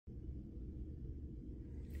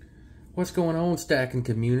What's going on, stacking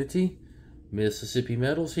community? Mississippi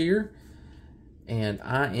Metals here, and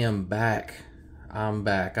I am back. I'm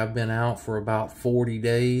back. I've been out for about 40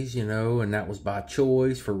 days, and that was by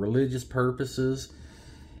choice for religious purposes,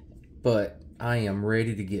 but I am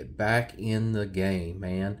ready to get back in the game,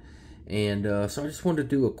 man. And so I just wanted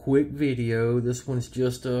to do a quick video. This one's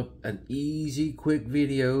just an easy, quick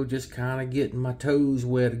video, just kind of getting my toes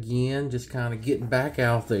wet again, just kind of getting back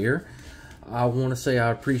out there. I want to say I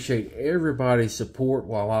appreciate everybody's support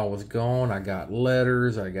while I was gone. I got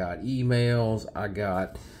letters, I got emails, I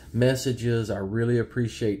got messages. I really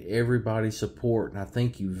appreciate everybody's support, and I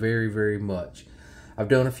thank you very, very much. I've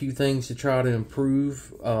done a few things to try to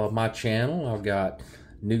improve my channel. I've got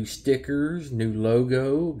new stickers, new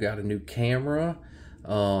logo, got a new camera.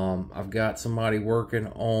 I've got somebody working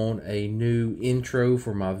on a new intro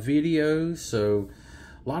for my videos, so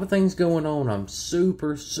a lot of things going on. I'm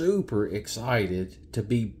super, super excited to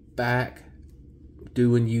be back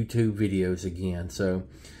doing YouTube videos again.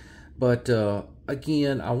 But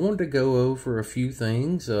again, I wanted to go over a few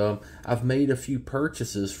things. I've made a few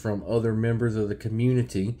purchases from other members of the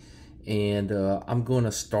community, and I'm going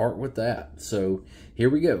to start with that. So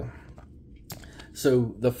here we go.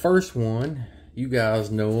 So the first one, you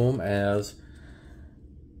guys know him as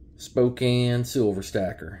Spokane Silver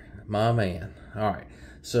Stacker, my man. All right.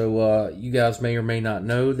 So you guys may or may not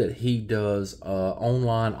know that he does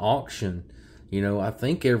online auction, I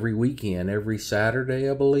think every weekend, every Saturday,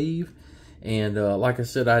 I believe. And like I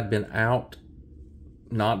said, I'd been out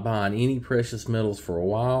not buying any precious metals for a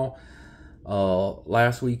while.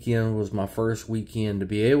 Last weekend was my first weekend to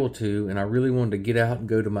be able to, and I really wanted to get out and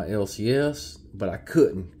go to my LCS, but I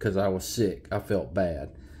couldn't because I was sick. I felt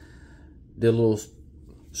bad. Did a little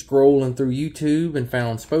scrolling through YouTube and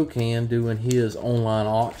found Spokane doing his online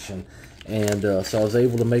auction, and so I was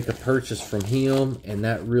able to make a purchase from him, and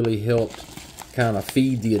that really helped kind of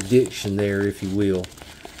feed the addiction there, if you will.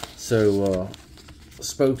 So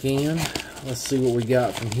Spokane, let's see what we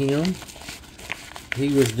got from him.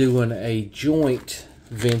 He was doing a joint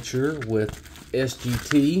venture with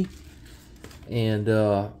SGT,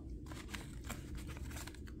 and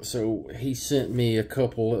so he sent me a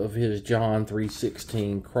couple of his John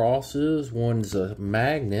 3:16 crosses. One's a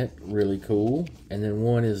magnet, really cool, and then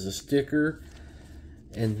one is a sticker.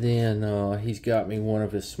 And then he's got me one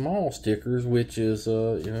of his small stickers, which is,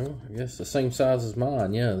 I guess the same size as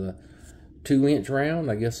mine. Yeah, the 2-inch round.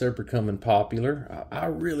 I guess they're becoming popular. I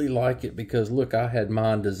really like it because, look, I had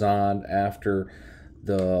mine designed after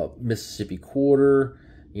the Mississippi quarter.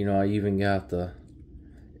 I even got the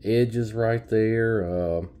edges right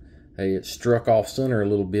there. Hey, it struck off center a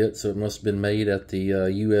little bit, so it must have been made at the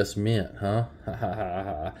U.S. Mint, huh?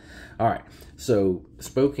 All right, so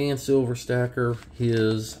Spokane Silver Stacker,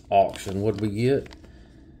 his auction. What did we get?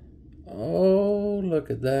 Oh, look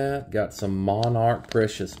at that. Got some Monarch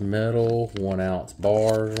precious metal, 1-ounce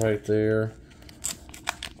bars right there.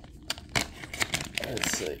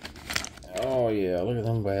 Let's see. Oh, yeah, look at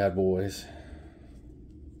them bad boys.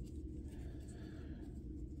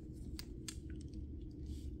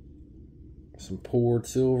 Some poured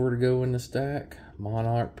silver to go in the stack.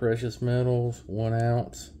 Monarch precious metals, 1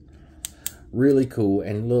 ounce. Really cool.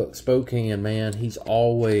 And look, Spokane, man, he's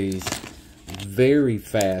always very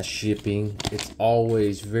fast shipping. It's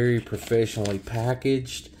always very professionally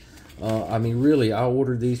packaged. I mean, really, I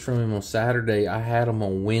ordered these from him on Saturday. I had them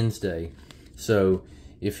on Wednesday. So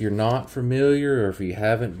if you're not familiar, or if you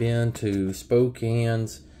haven't been to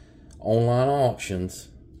Spokane's online auctions,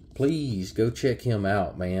 please go check him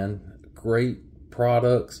out, man. Great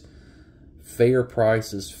products, fair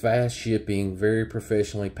prices, fast shipping, very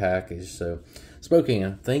professionally packaged. So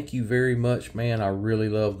Spokane, thank you very much, man. I really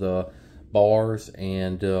love the bars,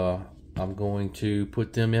 and I'm going to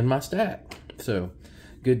put them in my stack. So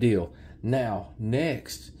good deal. Now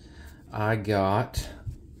next, I got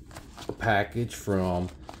a package from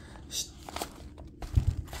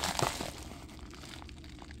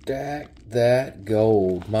Stack That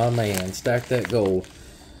Gold, my man. Stack That Gold.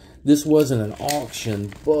 This wasn't an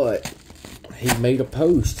auction, but he made a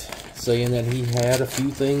post saying that he had a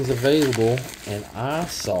few things available, and I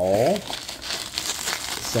saw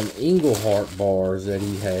some Engelhart bars that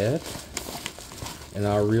he had, and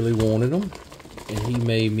I really wanted them, and he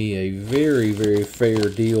made me a very, very fair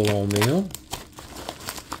deal on them,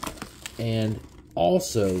 and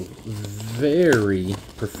also very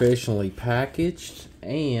professionally packaged,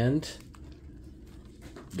 and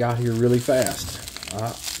got here really fast.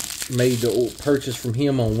 I made the purchase from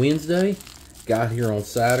him on Wednesday, got here on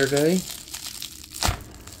Saturday.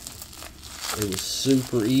 It was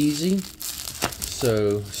super easy.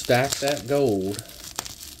 So Stack That Gold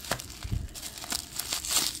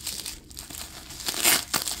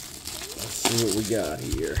see what we got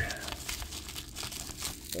here.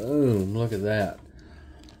 Boom, look at that.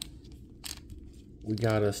 We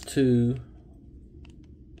got us 2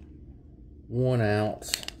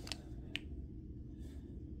 1-ounce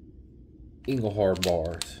Engelhard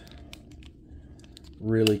bars.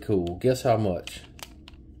 Really cool. Guess how much?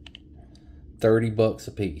 30 bucks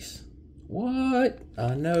a piece. What?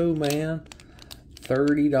 I know, man.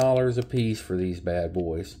 $30 a piece for these bad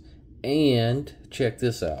boys. And check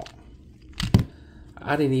this out.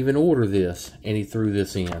 I didn't even order this, and he threw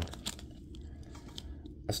this in.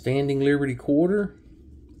 A Standing Liberty quarter.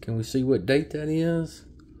 Can we see what date that is?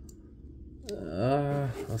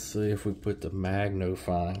 Let's see if we put the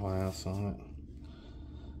magnifying glass on it.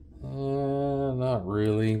 Not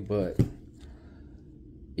really, but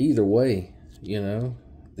either way, you know,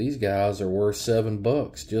 these guys are worth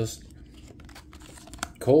 $7 just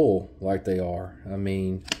cool like they are. I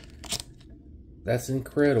mean, that's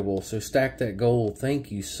incredible. So Stack That Gold,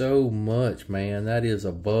 thank you so much, man. That is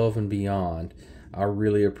above and beyond. I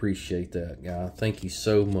really appreciate that, guy. Thank you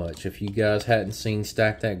so much. If you guys hadn't seen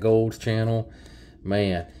Stack That Gold's channel,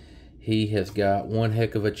 man, he has got one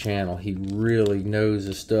heck of a channel. He really knows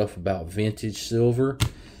his stuff about vintage silver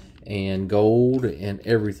and gold and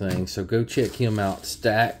everything. So go check him out.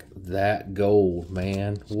 Stack That Gold,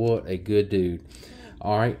 man. What a good dude.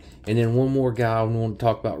 All right, and then one more guy I want to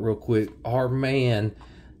talk about real quick. Our man,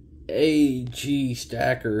 AG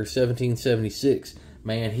Stacker 1776.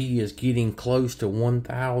 Man, he is getting close to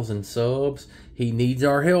 1,000 subs. He needs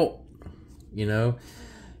our help, you know.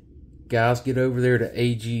 Guys, get over there to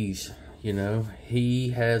AG's, you know. He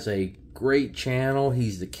has a great channel.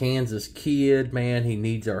 He's the Kansas Kid, man. He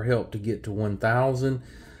needs our help to get to 1,000.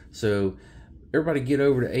 So, everybody get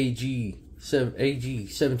over to AG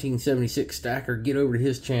 1776 Stacker. Get over to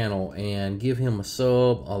his channel and give him a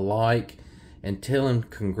sub, a like, and tell him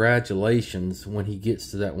congratulations when he gets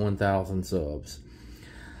to that 1,000 subs.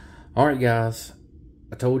 Alright guys,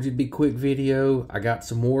 I told you it'd be a quick video. I got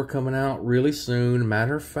some more coming out really soon.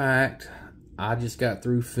 Matter of fact, I just got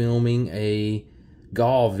through filming a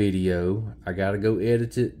golf video. I gotta go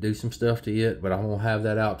edit it, do some stuff to it, but I'm gonna have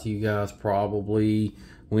that out to you guys probably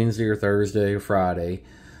Wednesday or Thursday or Friday.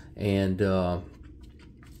 And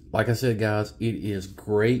like I said, guys, it is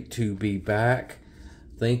great to be back.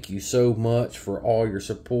 Thank you so much for all your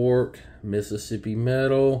support. Mississippi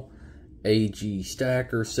Metal, AG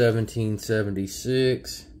Stacker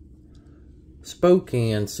 1776,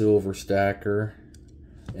 Spokane Silver Stacker,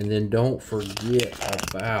 and then don't forget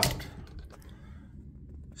about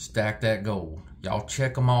Stack That Gold. Y'all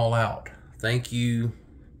check them all out. Thank you.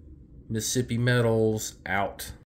 Mississippi Metals out.